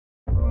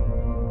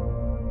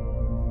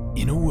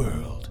In a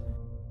world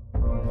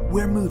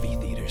where movie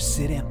theaters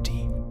sit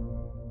empty,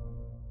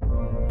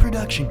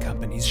 production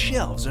companies'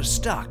 shelves are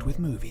stocked with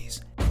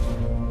movies,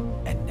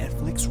 and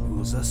Netflix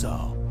rules us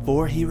all,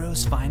 four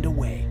heroes find a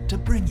way to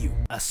bring you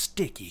a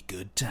sticky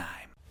good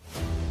time.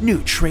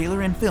 New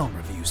trailer and film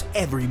reviews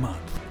every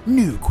month,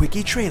 new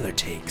quickie trailer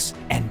takes,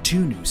 and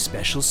 2 new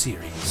special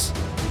series.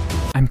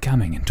 I'm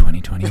coming in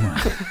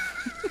 2021.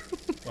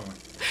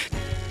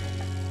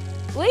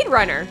 Blade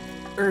Runner,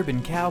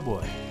 Urban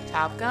Cowboy,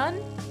 Top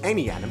Gun.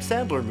 Any Adam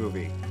Sandler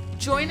movie.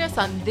 Join us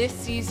on this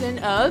season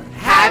of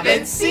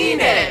Haven't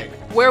Seen It!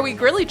 where we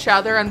grill each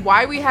other on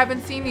why we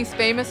haven't seen these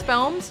famous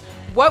films,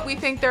 what we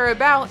think they're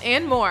about,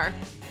 and more.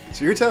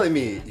 So you're telling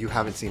me you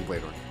haven't seen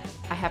Blade Runner?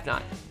 I have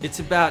not. It's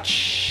about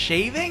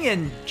shaving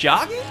and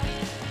jogging?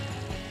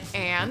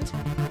 And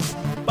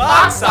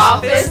Box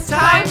Office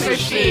Time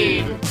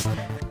Machine!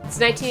 It's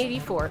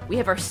 1984. We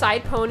have our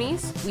side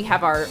ponies, we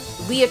have our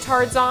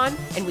leotards on,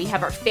 and we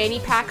have our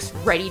fanny packs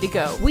ready to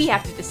go. We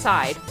have to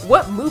decide,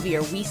 what movie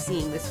are we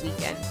seeing this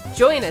weekend?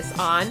 Join us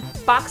on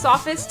Box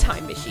Office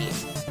Time Machine.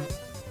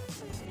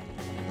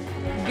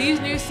 these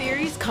new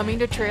series coming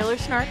to Trailer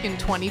Snark in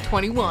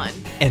 2021.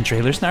 And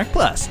Trailer Snark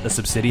Plus, a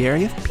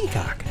subsidiary of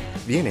Peacock.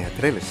 Viene a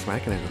Trailer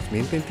Smack en el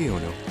 2021.